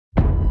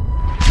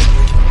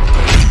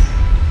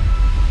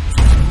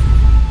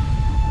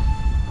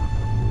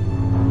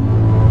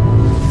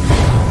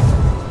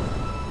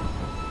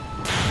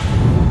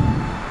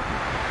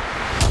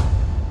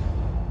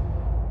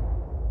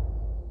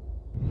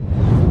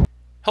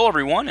Hello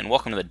everyone, and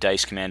welcome to the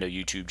Dice Commando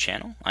YouTube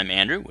channel. I'm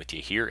Andrew, with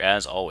you here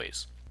as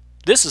always.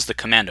 This is the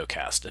Commando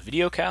Cast, a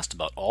video cast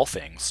about all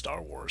things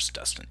Star Wars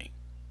Destiny.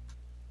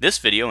 This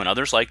video and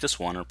others like this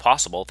one are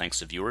possible thanks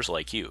to viewers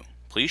like you.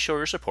 Please show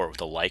your support with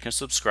a like and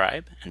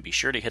subscribe, and be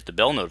sure to hit the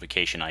bell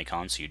notification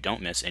icon so you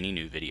don't miss any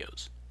new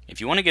videos.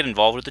 If you want to get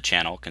involved with the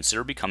channel,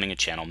 consider becoming a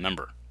channel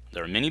member.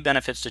 There are many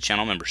benefits to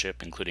channel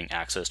membership, including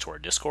access to our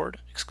Discord,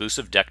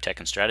 exclusive deck tech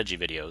and strategy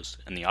videos,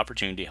 and the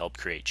opportunity to help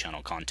create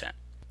channel content.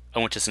 I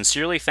want to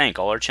sincerely thank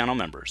all our channel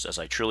members, as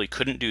I truly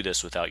couldn't do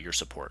this without your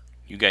support.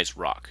 You guys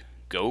rock.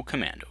 Go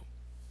Commando.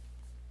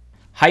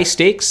 High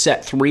Stakes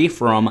Set 3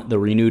 from the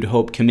Renewed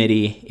Hope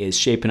Committee is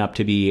shaping up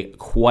to be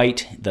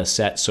quite the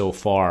set so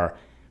far.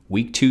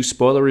 Week 2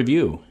 spoiler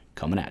review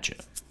coming at you.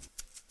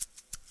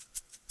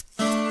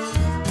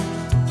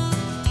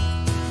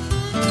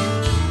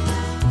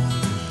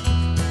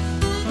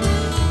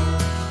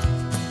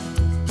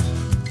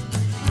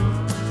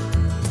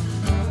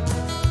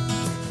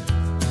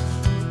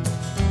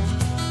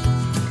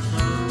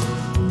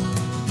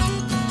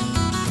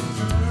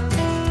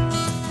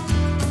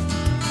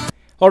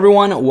 Hello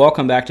everyone,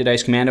 welcome back to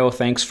Dice Commando.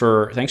 Thanks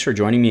for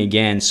joining me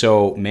again.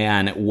 So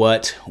man,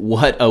 what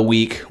a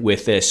week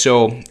with this.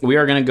 So we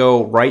are going to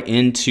go right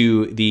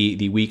into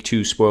the week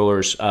 2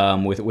 spoilers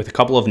with a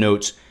couple of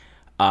notes.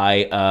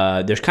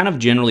 There's kind of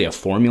generally a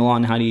formula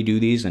on how do you do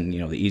these, and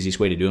the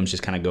easiest way to do them is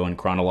just kind of go in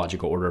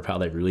chronological order of how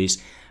they've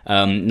released.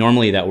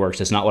 Normally that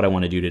works. It's not what I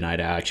want to do tonight.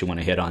 I actually want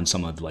to hit on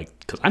some of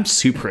because I'm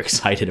super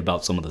excited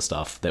about some of the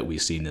stuff that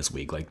we've seen this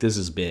week. This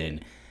has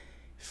been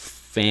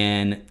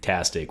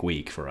fantastic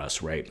week for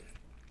us, right?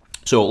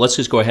 So let's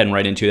just go ahead and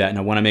right into that. And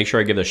I want to make sure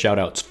I give the shout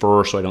outs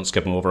first so I don't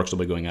skip them over because I'll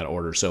be going out of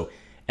order. So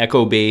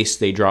Echo Base,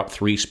 they dropped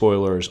 3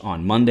 spoilers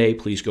on Monday.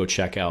 Please go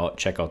check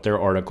out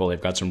their article. They've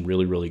got some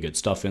really good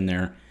stuff in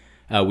there.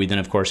 We then,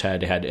 of course,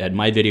 had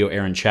my video,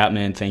 Aaron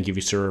Chapman. Thank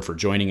you, sir, for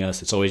joining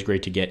us. It's always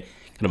great to get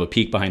kind of a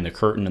peek behind the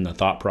curtain and the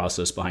thought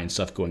process behind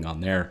stuff going on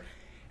there.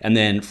 And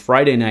then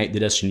Friday night, the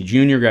Destiny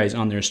Junior guys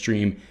on their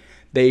stream,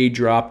 they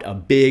dropped a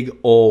big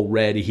old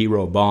red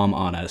hero bomb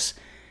on us.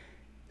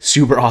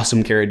 Super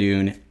awesome, Cara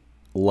Dune.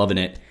 Loving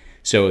it.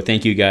 So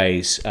thank you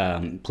guys.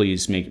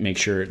 Please make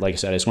sure, like I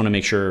said, I just want to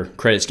make sure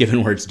credit's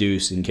given where it's due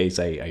in case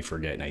I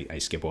forget and I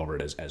skip over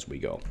it as we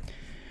go.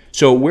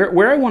 So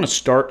where I want to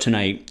start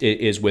tonight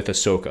is with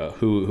Ahsoka,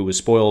 who was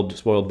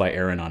spoiled by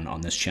Aaron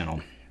on this channel.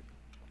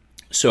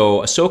 So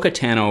Ahsoka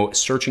Tano,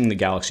 Searching the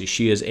Galaxy.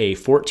 She is a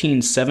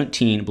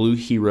 14-17 blue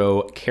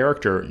hero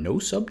character, no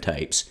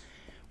subtypes,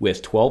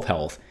 with 12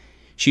 health.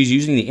 She's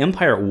using the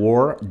Empire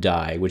War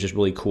die, which is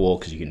really cool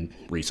because you can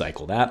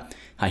recycle that.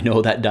 I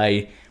know that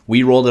die,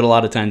 we rolled it a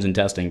lot of times in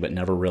testing, but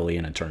never really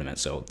in a tournament,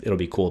 so it'll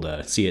be cool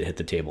to see it hit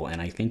the table,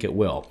 and I think it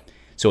will.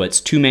 So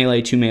it's 2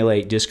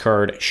 melee,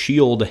 discard,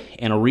 shield,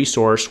 and a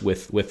resource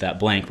with that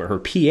blank, but her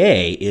PA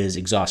is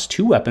exhaust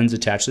 2 weapons,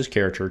 attach this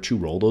character to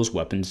roll those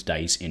weapons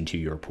dice into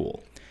your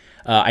pool.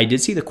 I did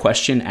see the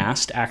question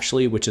asked,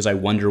 actually, which is I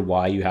wonder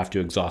why you have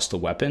to exhaust the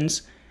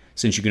weapons,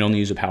 since you can only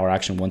use a power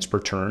action once per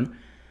turn.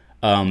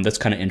 That's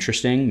kind of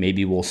interesting.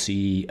 Maybe we'll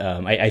see.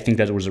 I think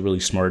that was a really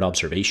smart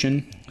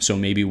observation. So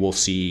maybe we'll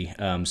see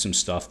some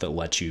stuff that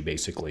lets you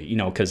basically,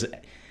 because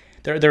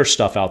there's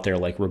stuff out there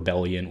like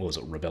Rebellion. What was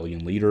it,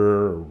 Rebellion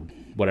Leader or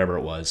whatever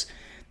it was?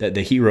 That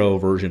the hero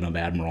version of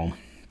Admiral,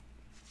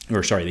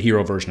 or sorry, the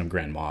hero version of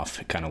Grand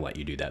Moff kind of let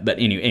you do that. But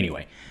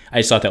anyway, I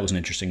just thought that was an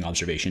interesting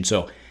observation.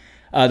 So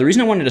the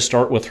reason I wanted to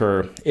start with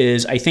her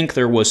is I think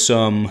there was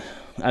some,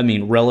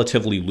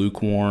 relatively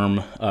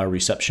lukewarm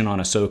reception on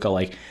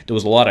Ahsoka. There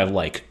was a lot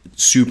of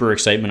super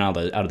excitement out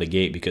of the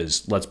gate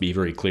because let's be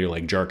very clear,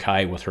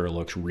 Jarkai with her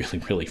looks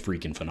really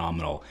freaking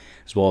phenomenal,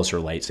 as well as her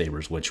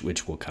lightsabers,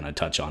 which we'll kind of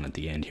touch on at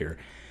the end here.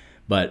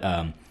 But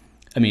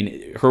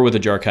her with the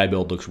Jarkai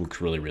build looks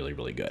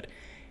really good.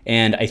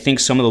 And I think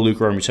some of the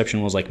lukewarm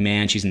reception was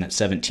man, she's in that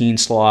 17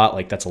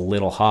 slot, that's a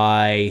little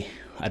high.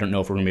 I don't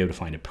know if we're going to be able to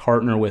find a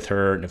partner with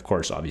her. And of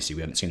course, obviously,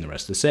 we haven't seen the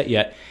rest of the set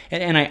yet.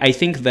 And I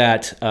think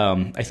that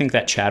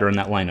chatter in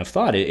that line of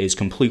thought is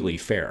completely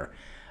fair.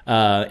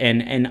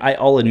 And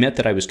I'll admit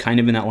that I was kind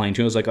of in that line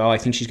too. I was like, oh, I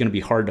think she's going to be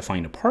hard to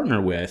find a partner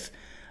with.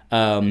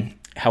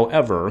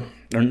 However,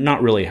 or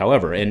not really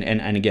however,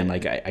 and again,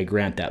 I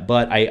grant that.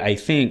 But I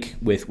think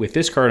with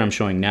this card I'm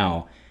showing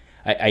now,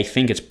 I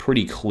think it's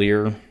pretty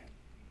clear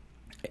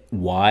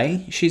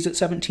why she's at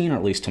 17, or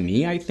at least to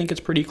me, I think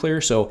it's pretty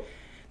clear. So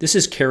this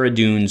is Cara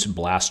Dune's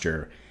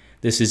Blaster.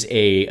 This is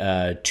a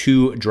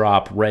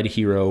 2-drop red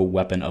hero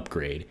weapon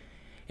upgrade.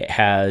 It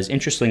has,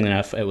 interestingly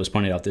enough, it was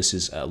pointed out, this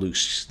is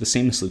the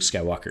same as Luke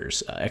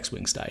Skywalker's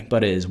X-Wing die,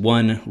 but it is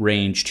 1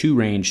 range, 2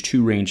 range,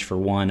 2 range for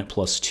 1,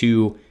 plus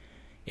 2,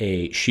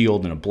 a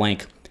shield and a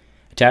blank.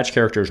 Attached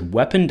character's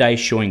weapon dice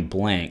showing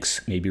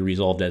blanks may be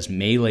resolved as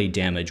melee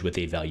damage with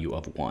a value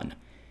of 1.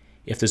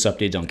 If this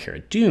updates on Cara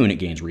Dune, it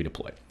gains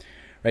redeploy.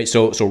 Right,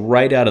 so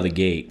right out of the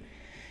gate,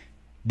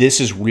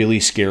 this is really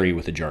scary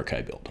with a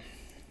Jarkai build,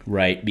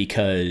 right?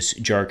 Because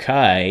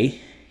Jarkai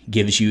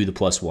gives you the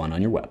 +1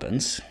 on your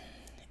weapons,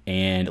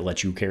 and it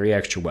lets you carry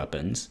extra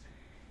weapons,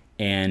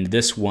 And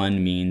this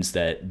one means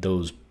that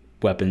those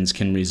weapons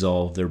can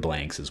resolve their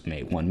blanks as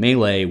one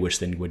melee, which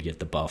then would get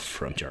the buff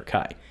from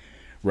Jar-Kai,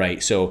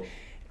 right? So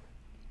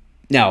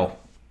now,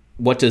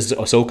 what does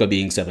Ahsoka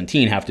being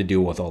 17 have to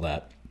do with all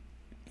that?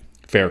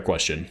 Fair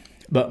question.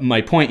 But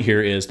my point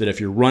here is that if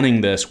you're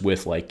running this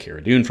with like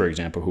Cara Dune, for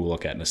example, who we'll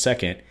look at in a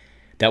second,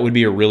 that would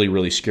be a really,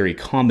 really scary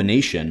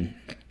combination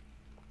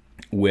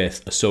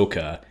with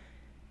Ahsoka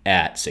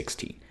at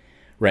 16,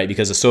 right?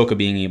 Because Ahsoka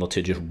being able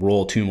to just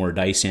roll 2 more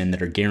dice in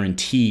that are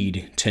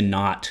guaranteed to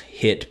not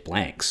hit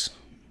blanks,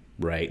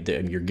 right?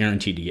 You're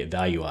guaranteed to get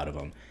value out of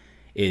them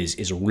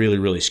is a really,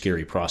 really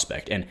scary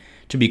prospect. And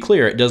to be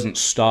clear, it doesn't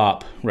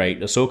stop, right?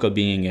 Ahsoka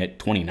being at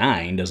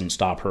 29 doesn't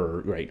stop her,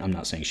 right? I'm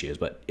not saying she is,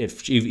 but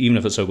even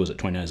if Ahsoka was at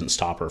 29, it doesn't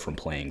stop her from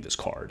playing this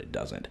card. It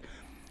doesn't.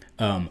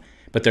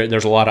 But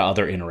there's a lot of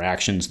other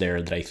interactions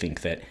there that I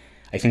think that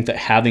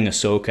having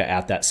Ahsoka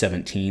at that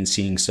 17,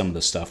 seeing some of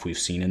the stuff we've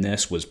seen in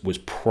this was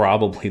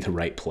probably the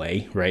right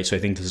play, right? So I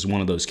think this is one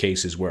of those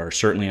cases where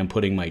certainly I'm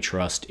putting my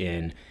trust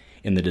in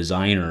the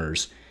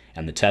designers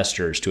and the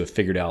testers to have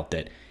figured out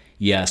that,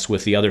 yes,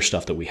 with the other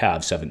stuff that we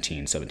have,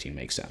 17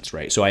 makes sense,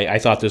 right? So I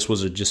thought this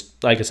was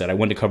just, like I said, I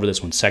wanted to cover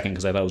this one second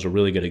because I thought it was a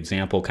really good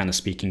example, kind of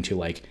speaking to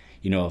like,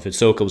 you know, if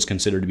Ahsoka was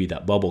considered to be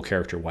that bubble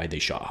character, why they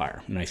shot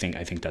higher. And I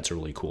think that's a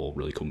really cool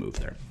move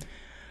there.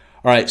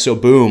 All right, so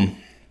boom.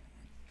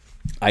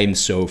 I am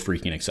so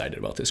freaking excited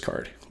about this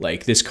card.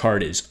 Like, this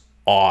card is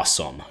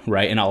awesome,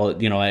 right? And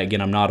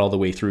again, I'm not all the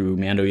way through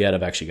Mando yet.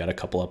 I've actually got a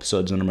couple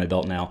episodes under my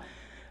belt now.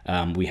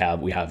 We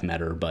have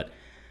met her, but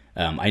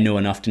I know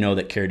enough to know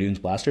that Cara Dune's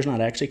blaster is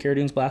not actually Cara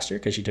Dune's blaster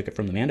because she took it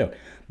from the Mando.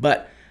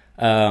 But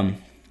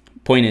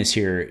point is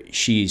here,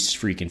 she's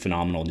freaking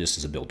phenomenal just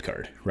as a build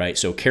card, right?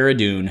 So Cara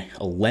Dune,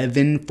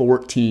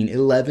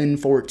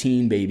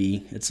 11-14,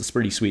 baby. It's a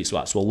pretty sweet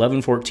spot. So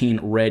 11-14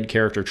 red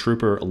character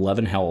trooper,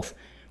 11 health.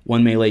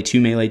 1 melee,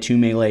 2 melee, 2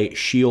 melee,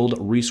 shield,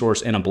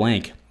 resource, and a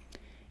blank.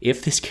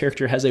 If this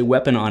character has a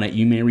weapon on it,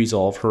 you may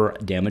resolve her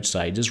damage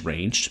sides as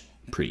ranged.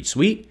 Pretty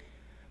sweet.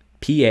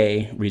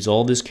 PA,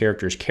 resolve this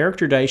character's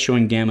character dice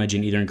showing damage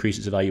and either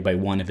increases the value by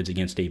 1 if it's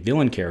against a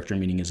villain character,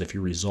 meaning as if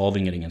you're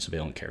resolving it against a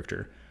villain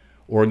character,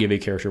 or give a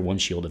character 1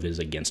 shield if it is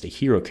against a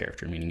hero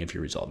character, meaning if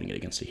you're resolving it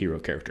against a hero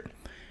character.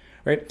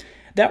 Right?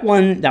 That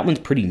one's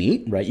pretty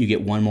neat, right? You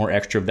get 1 more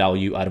extra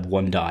value out of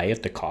 1 die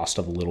at the cost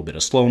of a little bit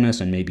of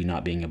slowness and maybe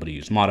not being able to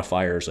use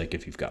modifiers, like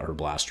if you've got her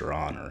blaster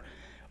on, or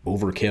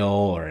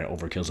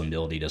overkill's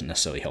ability doesn't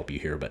necessarily help you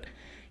here, but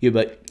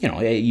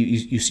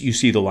you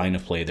see the line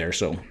of play there.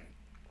 So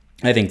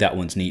I think that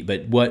one's neat.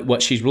 But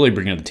what she's really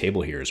bringing to the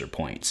table here is her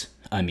points.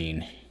 I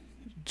mean,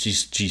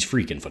 she's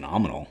freaking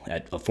phenomenal.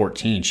 At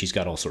 14, she's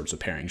got all sorts of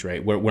pairings,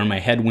 right? Where my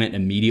head went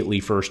immediately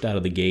first out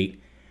of the gate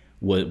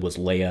was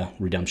Leia,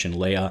 Redemption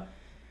Leia,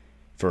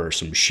 for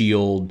some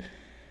shield,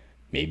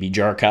 maybe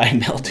Jar-Kai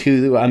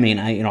Meltu. I mean,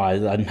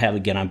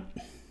 I'm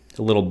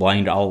a little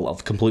blind. I'll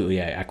completely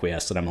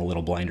acquiesce that I'm a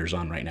little blinders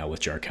on right now with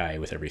Jar-Kai,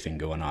 with everything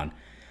going on.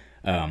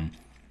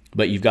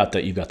 But you've got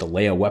the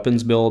Leia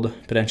weapons build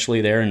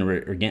potentially there, and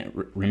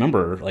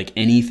remember, like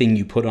anything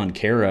you put on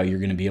Cara, you're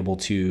going to be able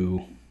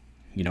to,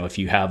 if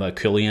you have a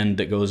Killian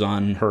that goes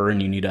on her and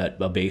you need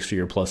a base for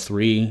your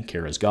 +3,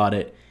 Cara's got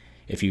it.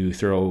 If you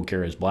throw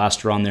Cara's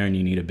blaster on there and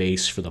you need a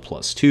base for the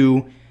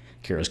 +2,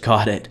 Cara's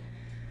got it.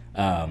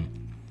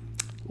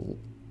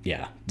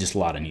 Yeah, just a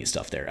lot of neat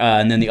stuff there.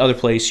 And then the other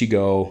place you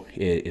go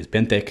is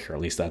Benthic, or at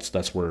least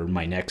that's where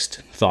my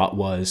next thought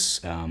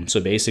was. So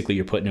basically,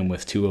 you're putting him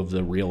with 2 of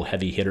the real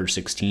heavy hitter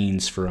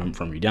 16s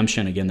from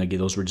Redemption. Again,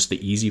 those were just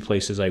the easy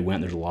places I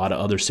went. There's a lot of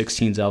other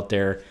 16s out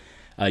there.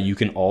 You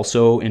can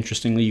also,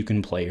 interestingly, you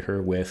can play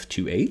her with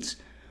 2 8s,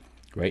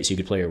 right? So you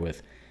could play her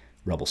with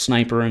Rebel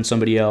Sniper and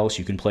somebody else.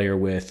 You can play her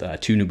with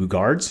 2 Naboo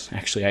Guards.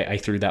 Actually, I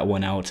threw that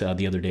one out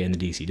the other day in the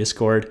DC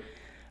Discord,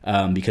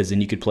 because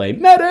then you could play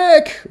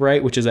Medic,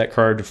 right, which is that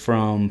card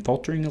from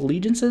Faltering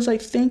Allegiances, I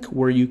think,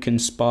 where you can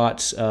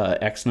spot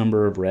X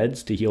number of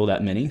reds to heal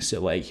that many.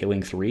 So like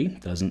healing 3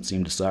 doesn't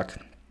seem to suck.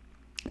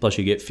 Plus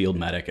you get Field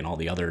Medic and all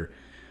the other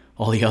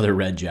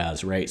red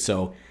jazz, right?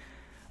 So,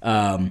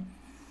 wow,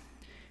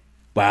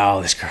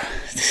 this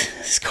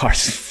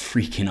card's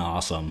freaking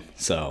awesome.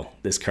 So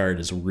this card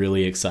is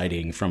really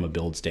exciting from a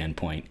build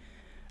standpoint.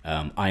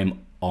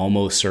 I'm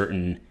almost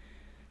certain.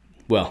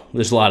 Well,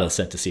 there's a lot of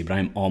set to see, but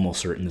I'm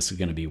almost certain this is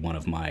going to be one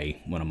of my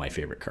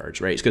favorite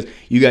cards, right? Because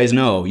you guys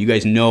know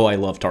I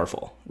love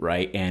Tarful,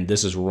 right? And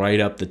this is right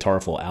up the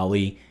Tarful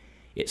alley.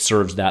 It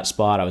serves that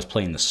spot. I was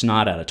playing the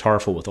snot out of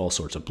Tarful with all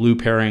sorts of blue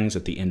pairings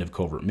at the end of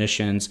covert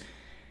missions,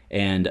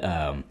 and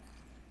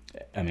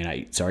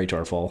sorry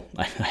Tarful,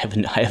 I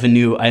have a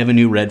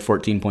new red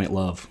 14-point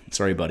love.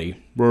 Sorry,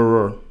 buddy.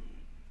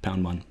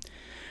 Pound 1.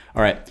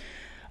 All right.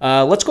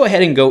 Let's go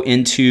ahead and go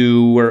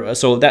into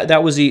so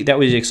that was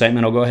the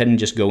excitement. I'll go ahead and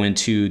just go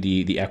into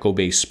the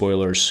Echo-based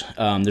spoilers.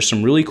 There's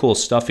some really cool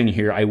stuff in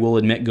here. I will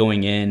admit,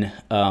 going in,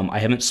 I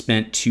haven't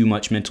spent too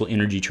much mental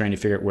energy trying to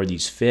figure out where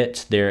these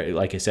fit. There,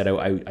 like I said,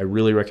 I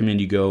really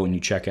recommend you go and you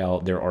check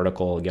out their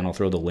article. Again, I'll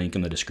throw the link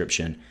in the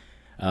description.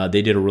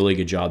 They did a really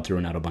good job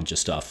throwing out a bunch of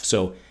stuff.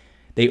 So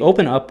They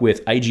open up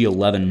with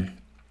IG-11,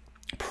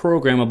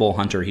 Programmable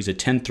Hunter. He's a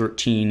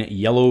 1013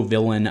 yellow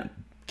villain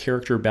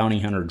character bounty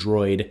hunter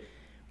droid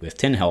with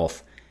 10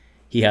 health.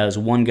 He has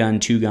 1 gun,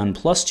 2 gun,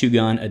 plus 2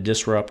 gun, a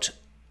disrupt,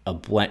 a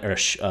blank, or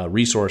a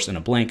resource, and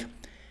a blank.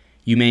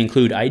 You may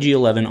include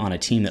IG-11 on a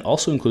team that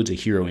also includes a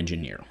hero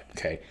engineer.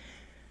 Okay,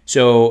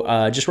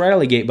 so just right out of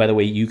the gate, by the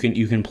way, you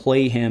can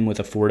play him with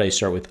a 4-dice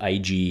start with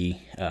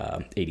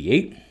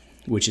IG-88,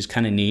 which is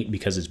kind of neat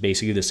because it's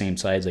basically the same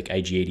size. Like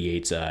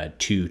IG-88's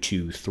 2,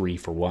 2, 3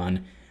 for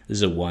 1. This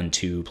is a 1,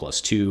 2 plus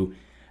 2.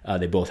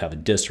 They both have a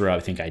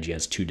disrupt. I think IG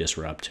has 2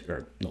 disrupt,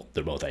 or no,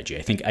 they're both IG.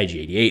 I think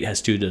IG-88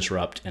 has 2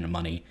 disrupt and a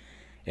money,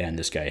 and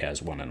this guy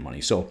has 1 and a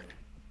money. So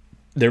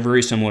they're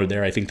very similar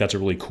there. I think that's a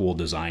really cool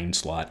design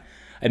slot.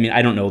 I mean,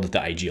 I don't know that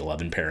the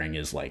IG-11 pairing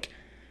is like,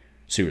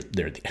 so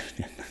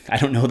I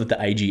don't know that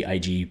the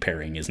IG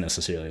pairing is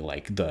necessarily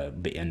like the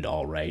end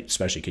all, right?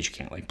 Especially because you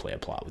can't like play a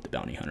plot with the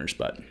bounty hunters,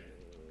 but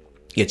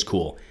it's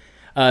cool.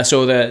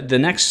 So the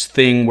next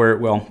thing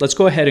let's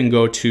go ahead and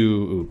go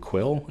to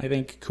Quill, I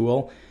think,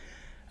 Cool.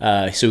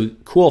 So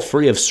Quill,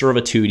 free of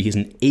servitude, he's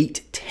an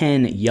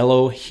 810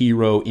 yellow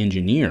hero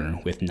engineer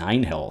with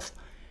 9 health.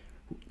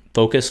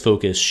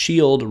 Focus,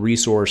 shield,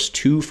 resource,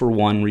 2 for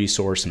 1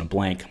 resource, and a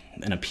blank.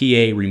 And a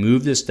PA,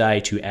 remove this die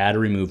to add or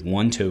remove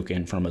 1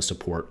 token from a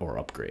support or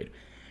upgrade.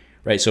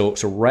 Right, so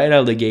right out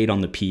of the gate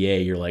on the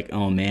PA, you're like,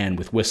 oh man,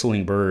 with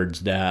Whistling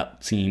Birds,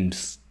 that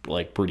seems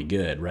like pretty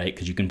good, right?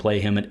 Because you can play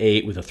him at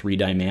 8 with a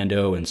 3-die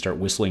Mando and start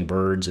Whistling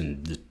Birds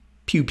and just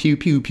pew, pew,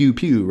 pew, pew,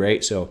 pew,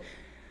 right? So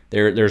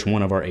there's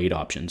one of our 8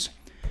 options.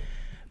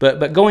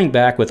 But going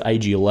back with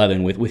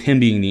IG-11, with him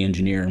being the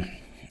engineer,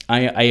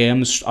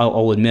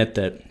 I'll admit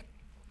that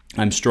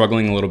I'm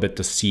struggling a little bit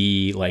to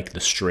see like the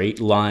straight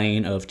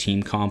line of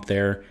team comp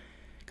there,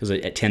 because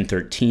at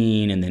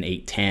 1013 and then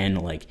 810,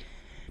 like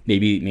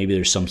maybe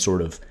there's some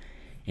sort of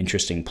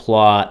interesting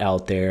plot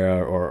out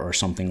there or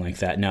something like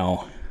that.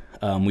 Now,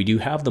 we do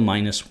have the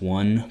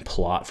 -1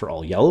 plot for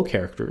all yellow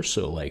characters,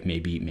 so like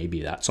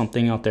maybe that's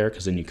something out there,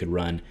 because then you could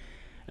run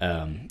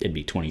it'd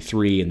be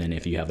 23, and then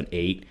if you have an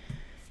 8,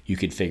 you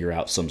could figure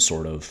out some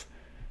sort of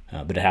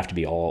but it'd have to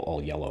be all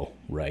yellow,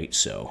 right?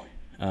 So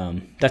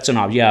that's an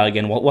option. Yeah,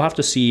 again, we'll have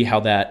to see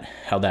how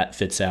that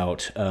fits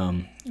out.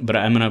 But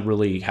I'm gonna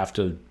really have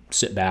to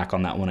sit back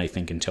on that one, I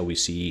think, until we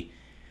see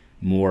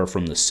more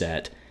from the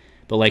set.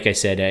 But like I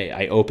said,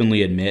 I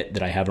openly admit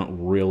that I haven't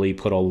really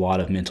put a lot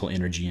of mental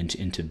energy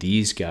into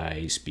these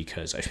guys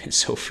because I've been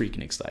so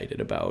freaking excited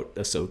about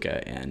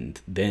Ahsoka and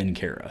then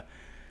Kara.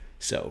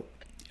 So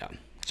yeah,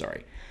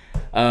 sorry.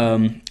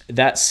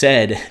 That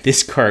said,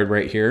 this card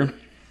right here,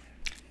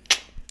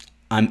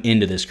 I'm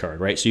into this card,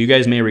 right? So you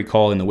guys may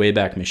recall in the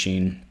Wayback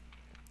Machine,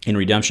 in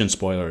Redemption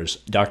spoilers,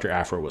 Dr.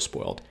 Aphra was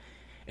spoiled.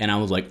 And I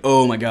was like,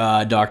 oh my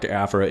god, Dr.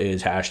 Aphra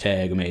is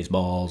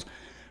 #amazeballs,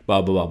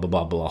 blah, blah, blah, blah,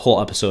 blah, blah. A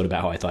whole episode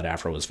about how I thought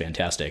Aphra was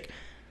fantastic.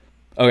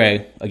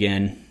 Okay,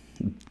 again,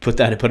 put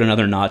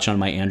another notch on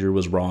my Andrew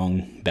was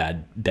wrong,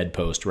 bad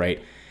bedpost,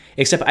 right?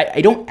 Except I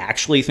don't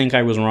actually think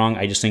I was wrong.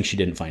 I just think she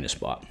didn't find a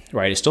spot,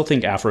 right? I still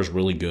think Aphra is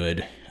really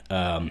good.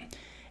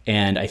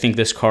 And I think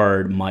this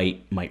card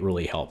might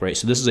really help, right?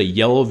 So this is a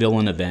yellow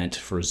villain event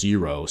for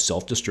 0,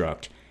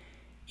 self-destruct.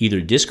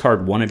 Either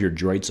discard one of your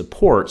droid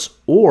supports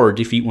or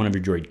defeat one of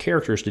your droid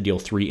characters to deal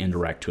 3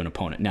 indirect to an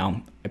opponent.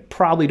 Now, I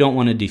probably don't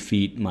want to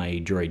defeat my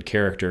droid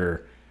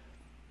character.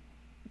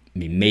 I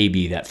mean,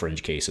 maybe that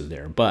fringe case is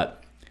there,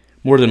 but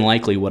more than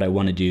likely what I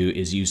want to do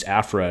is use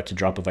Aphra to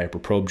drop a Viper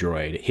probe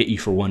droid, hit you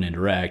for 1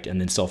 indirect, and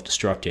then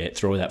self-destruct it,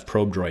 throw that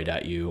probe droid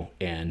at you,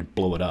 and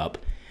blow it up.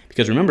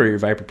 Because remember, your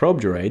Viper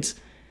probe droids,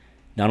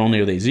 not only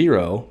are they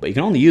 0, but you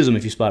can only use them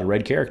if you spot a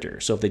red character.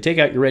 So if they take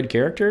out your red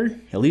character,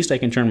 at least I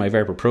can turn my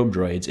Viper probe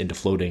droids into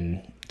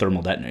floating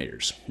thermal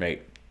detonators,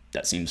 right?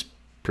 That seems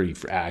pretty...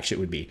 Actually, it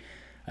would be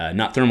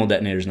not thermal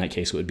detonators in that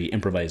case. It would be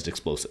improvised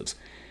explosives.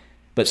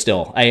 But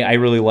still, I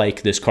really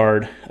like this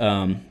card.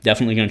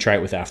 Definitely going to try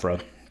it with Aphra.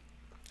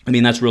 I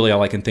mean, that's really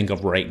all I can think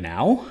of right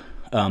now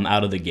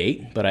out of the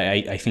gate. But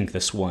I think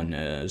this one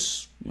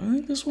is... I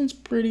think this one's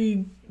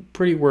pretty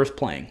worth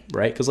playing,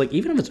 right? Because like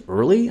even if it's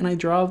early and I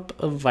drop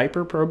a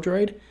Viper probe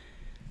droid,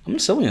 I'm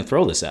still going to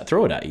throw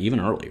it at you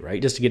even early,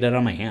 right? Just to get it out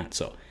of my hand.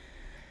 So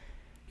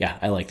yeah,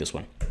 I like this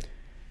one.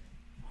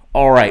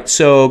 All right,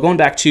 so going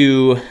back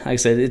to, like I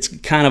said, it's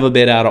kind of a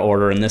bit out of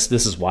order, and this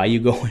is why you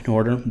go in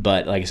order.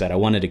 But like I said, I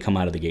wanted to come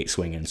out of the gate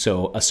swinging.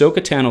 So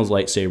Ahsoka Tano's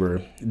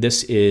lightsaber.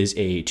 This is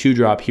a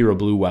 2-drop hero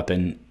blue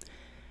weapon,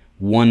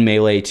 1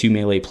 melee, 2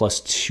 melee plus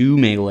 2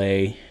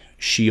 melee.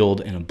 Shield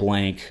and a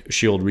blank,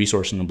 shield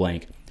resource and a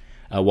blank.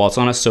 While it's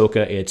on Ahsoka,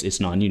 it's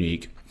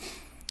non-unique.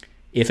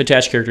 If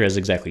attached character has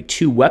exactly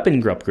 2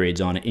 weapon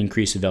upgrades on it,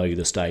 increase the value of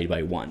this die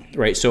by 1.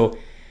 Right, so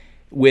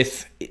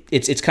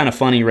it's kind of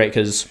funny, right?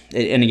 Because,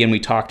 and again, we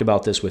talked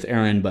about this with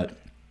Aaron, but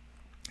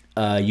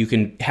you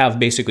can have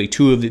basically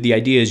 2 of the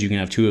idea is you can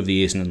have 2 of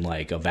these and then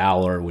like a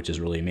Valor, which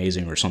is really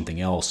amazing, or something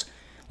else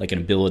like an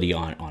ability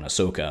on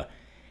Ahsoka,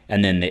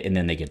 and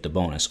then they get the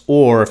bonus.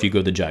 Or if you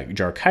go the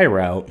Jar Kai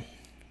route,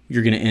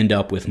 you're going to end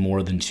up with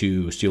more than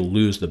 2, so you'll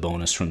lose the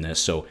bonus from this.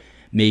 So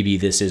maybe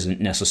this isn't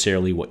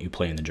necessarily what you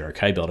play in the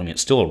Jarkai build. I mean,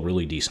 it's still a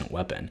really decent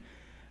weapon.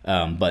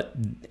 But,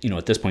 you know,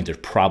 at this point, there's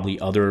probably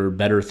other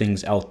better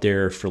things out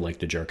there for, like,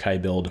 the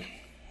Jarkai build.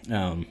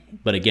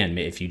 But again,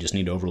 if you just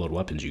need to overload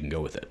weapons, you can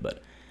go with it.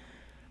 But,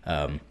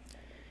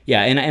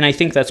 yeah, and I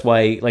think that's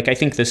why, like, I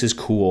think this is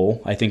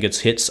cool. I think it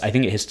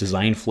hits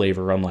design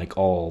flavor on, like,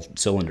 all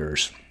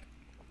cylinders.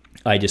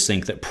 I just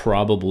think that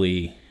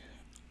probably,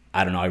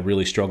 I don't know, I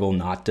really struggle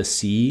not to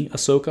see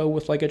Ahsoka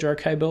with, like, a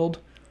Jarkai build.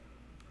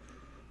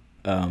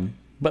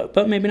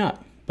 But maybe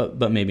not.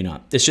 But maybe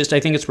not. It's just, I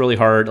think it's really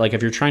hard. Like,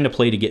 if you're trying to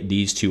play to get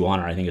these two on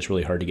her, I think it's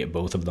really hard to get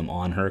both of them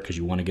on her because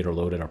you want to get her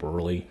loaded up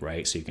early,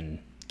 right? So you can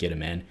get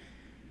them in.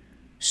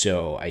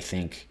 So I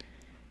think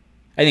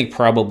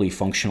probably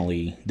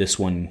functionally this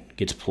one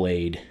gets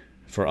played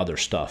for other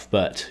stuff.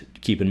 But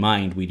keep in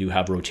mind, we do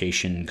have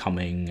rotation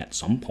coming at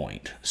some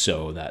point.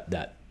 So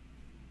that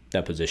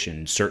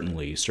position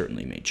certainly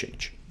may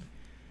change.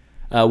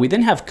 We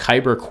then have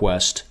Kyber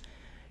Quest.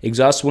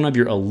 Exhaust one of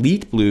your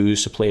elite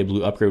blues to play a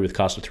blue upgrade with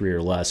cost of 3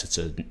 or less. It's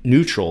a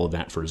neutral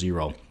event for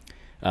 0,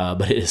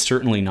 but it is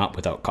certainly not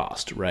without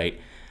cost, right?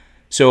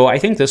 So I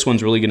think this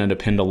one's really going to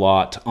depend a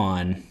lot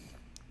on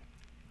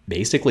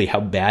basically how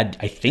bad.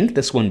 I think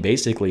this one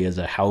basically is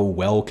how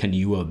well can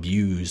you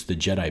abuse the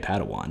Jedi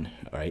Padawan,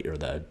 right, or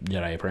the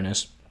Jedi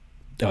Apprentice.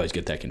 I always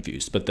get that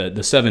confused. But the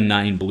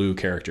 7/9 blue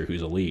character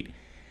who's elite,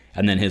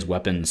 and then his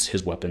weapons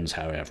have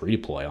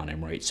redeploy on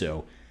him, right?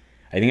 So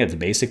I think that's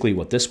basically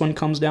what this one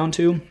comes down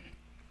to.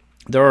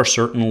 There are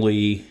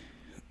certainly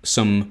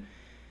some,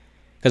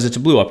 because it's a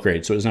blue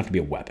upgrade, so it doesn't have to be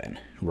a weapon,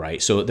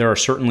 right? So there are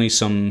certainly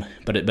some,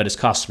 but it's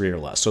cost 3 or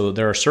less. So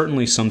there are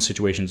certainly some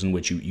situations in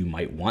which you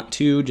might want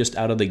to just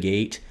out of the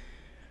gate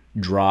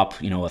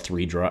drop, you know, a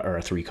 3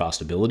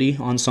 cost ability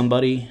on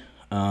somebody.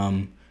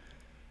 But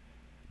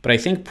I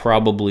think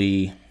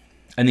probably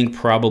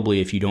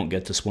if you don't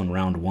get this one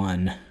round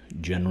 1,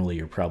 generally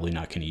you're probably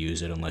not going to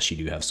use it unless you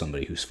do have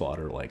somebody who's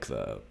fodder like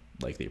the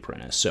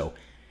Apprentice. So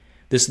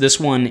this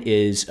one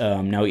is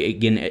now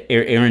again.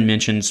 Aaron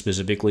mentioned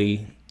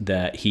specifically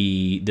that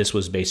this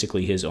was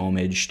basically his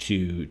homage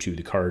to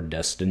the card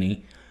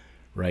Destiny,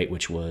 right?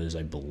 Which was,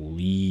 I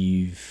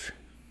believe,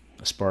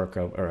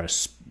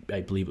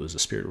 I believe it was a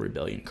Spirit of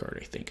Rebellion card.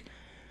 I think.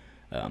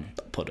 I'll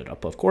put it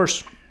up, of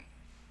course.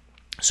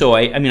 So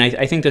I mean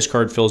I think this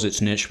card fills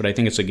its niche, but I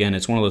think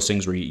it's one of those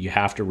things where you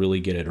have to really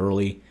get it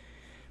early.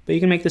 But you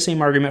can make the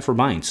same argument for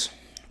binds,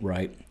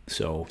 right?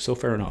 So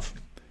fair enough.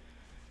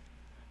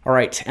 All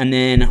right, and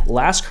then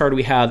last card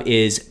we have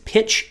is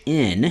Pitch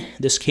In.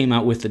 This came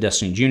out with the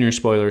Destiny Junior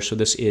spoiler, so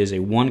this is a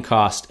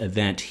 1-cost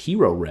event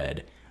hero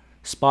red.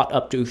 Spot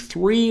up to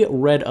 3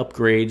 red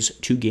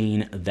upgrades to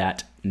gain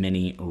that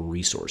many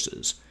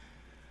resources.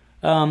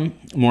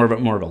 More of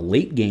a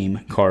late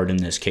game card in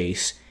this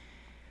case.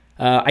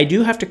 I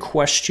do have to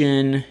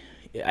question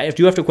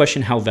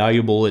how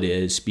valuable it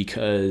is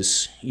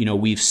because, you know,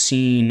 we've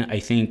seen, I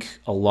think,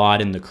 a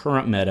lot in the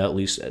current meta, at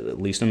least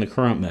in the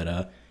current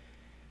meta,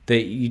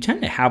 that you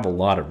tend to have a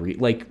lot of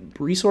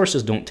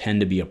resources don't tend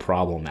to be a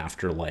problem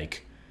after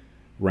like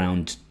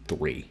round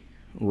 3,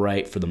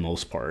 right? For the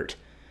most part.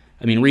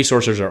 I mean,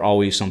 resources are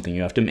always something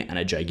you have to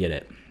manage. I get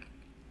it,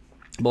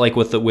 but like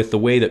with the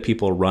way that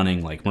people are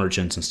running like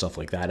merchants and stuff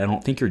like that, I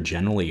don't think you're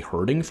generally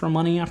hurting for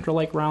money after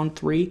like round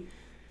 3,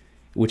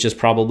 which is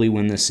probably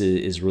when this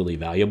is really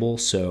valuable.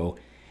 So.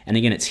 And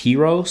again, it's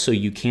hero, so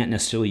you can't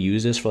necessarily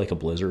use this for like a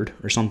Blizzard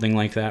or something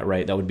like that,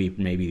 right? That would be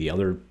maybe the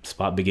other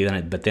spot.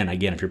 But then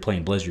again, if you're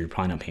playing Blizzard, you're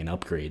probably not paying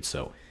upgrades.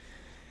 So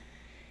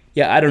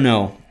yeah, I don't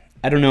know.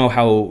 I don't know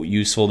how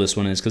useful this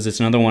one is because it's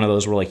another one of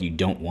those where like you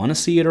don't want to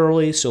see it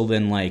early. So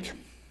then like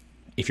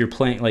if you're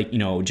playing like, you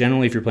know,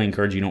 generally if you're playing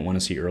cards you don't want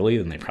to see early,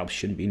 then they probably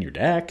shouldn't be in your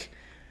deck.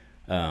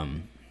 I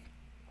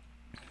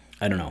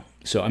don't know.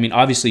 So I mean,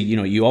 obviously, you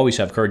know, you always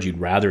have cards you'd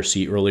rather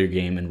see earlier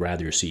game and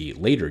rather see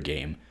later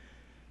game.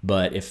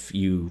 But if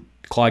you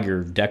clog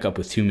your deck up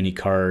with too many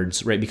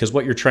cards, right, because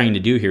what you're trying to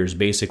do here is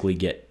basically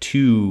get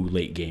 2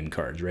 late game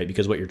cards, right,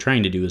 because what you're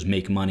trying to do is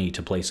make money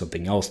to play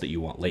something else that you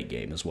want late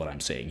game is what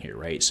I'm saying here,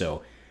 right?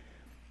 So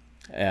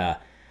I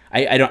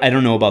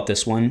don't know about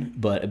this one,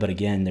 but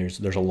again, there's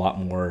a lot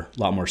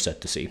more set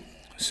to see.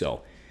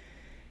 So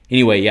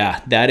anyway,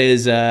 yeah, that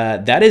is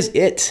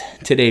it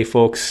today,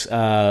 folks.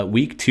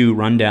 Week 2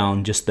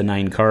 rundown, just the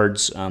 9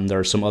 cards. There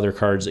are some other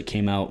cards that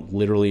came out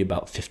literally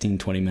about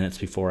 15-20 minutes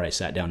before I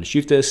sat down to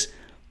shoot this.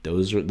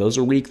 Those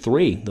are week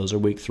 3. Those are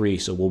week 3.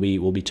 So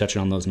we'll be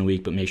touching on those in a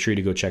week, but make sure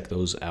to go check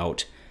those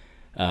out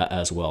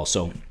as well.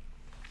 So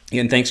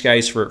again, thanks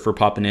guys for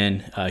popping in.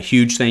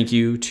 Huge thank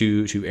you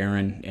to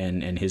Aaron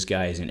and his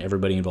guys and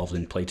everybody involved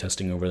in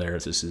playtesting over there.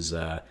 This is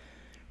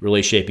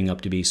really shaping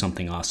up to be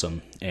something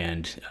awesome,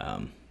 and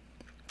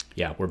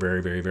yeah, we're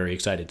very, very, very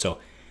excited. So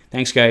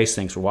thanks, guys.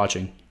 Thanks for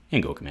watching,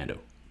 and go Commando.